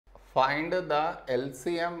Find the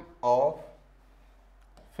LCM of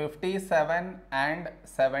 57 and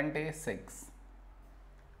 76.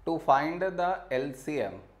 To find the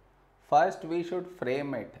LCM, first we should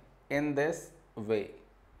frame it in this way.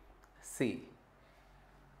 See,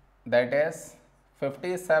 that is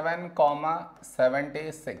 57 comma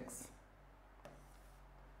 76.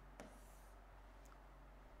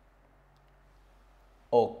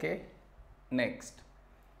 Okay, next.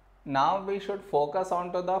 Now we should focus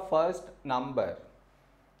on to the first number,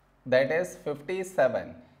 that is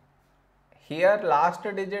 57. Here last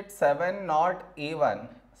digit 7 not even,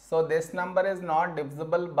 so this number is not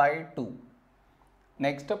divisible by 2.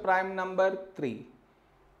 Next prime number 3.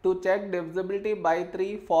 To check divisibility by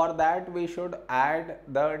 3, for that we should add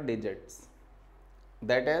the digits.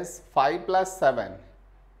 That is 5 plus 7,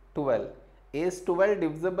 12. Is 12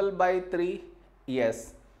 divisible by 3?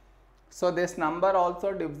 Yes. So this number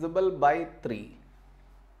also divisible by 3.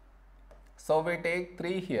 So we take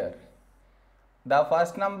 3 here. The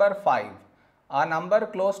first number 5. A number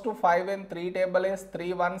close to 5 in 3 table is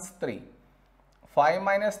 3 ones 3. 5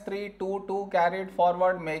 minus 3, 2, 2 carried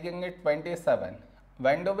forward, making it 27.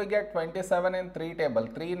 When do we get 27 in 3 table?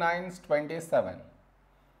 3 nines 27.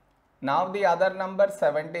 Now the other number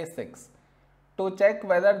 76. To check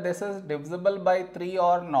whether this is divisible by 3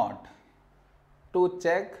 or not. To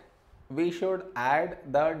check, we should add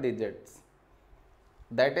the digits.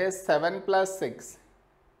 That is 7 plus 6,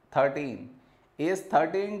 13. Is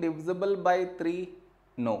 13 divisible by 3?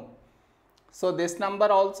 No. So this number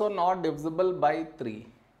also not divisible by 3.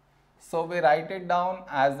 So we write it down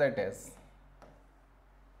as it is.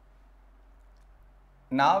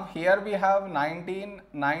 Now here we have 19.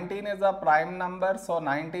 19 is a prime number, so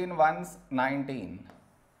 19 ones 19.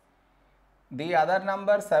 The other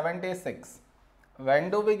number 76. When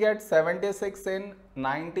do we get 76 in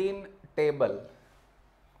 19 table?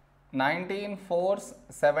 19 fours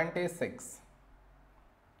 76.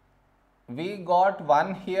 We got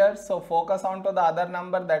 1 here, so focus on to the other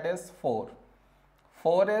number, that is 4.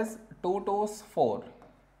 4 is 2 twos 4.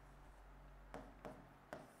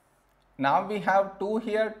 Now we have 2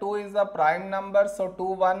 here, 2 is a prime number, so 2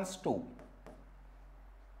 ones 2.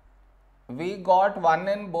 We got 1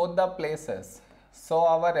 in both the places, so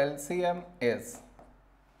our LCM is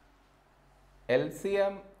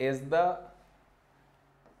the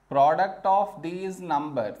product of these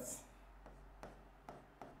numbers.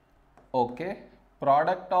 Okay,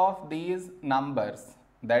 product of these numbers,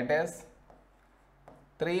 that is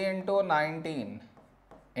 3 into 19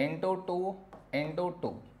 into 2 into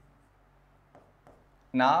 2.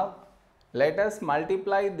 Now let us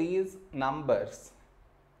multiply these numbers,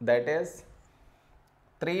 that is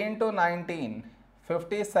 3 into 19,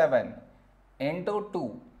 57 into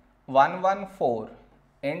 2, 114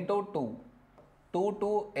 into 2,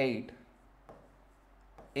 228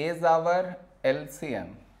 is our LCM.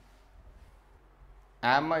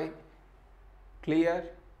 Am I clear?